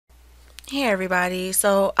Hey everybody,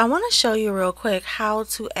 so I want to show you real quick how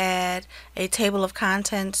to add a table of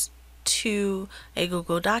contents to a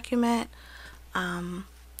Google document. Um,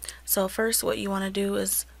 so first what you want to do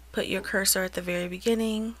is put your cursor at the very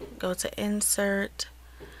beginning, go to Insert,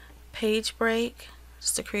 Page Break,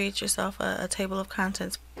 just to create yourself a table of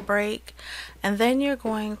contents break, and then you're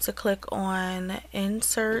going to click on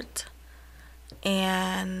Insert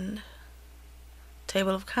and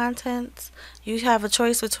Table of contents. You have a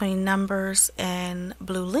choice between numbers and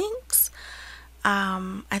blue links.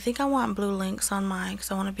 I think I want blue links on mine because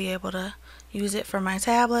I want to be able to use it for my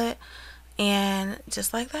tablet. And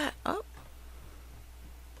just like that. Oh,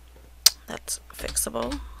 that's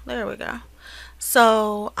fixable. There we go.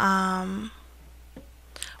 So,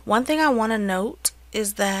 one thing I want to note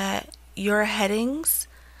is that your headings,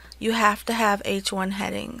 you have to have H1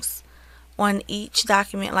 headings on each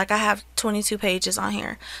document. Like I have 22 pages on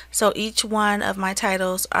here, so each one of my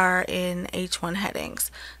titles are in H1 headings.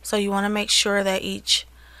 So you want to make sure that each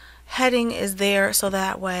heading is there so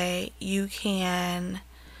that way you can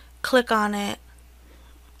click on it.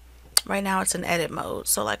 Right now it's in edit mode,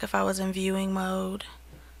 so like if I was in viewing mode,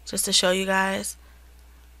 just to show you guys,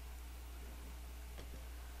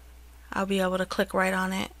 I'll be able to click right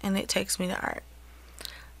on it and it takes me to art.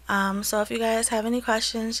 So if you guys have any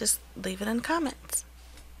questions, just leave it in the comments.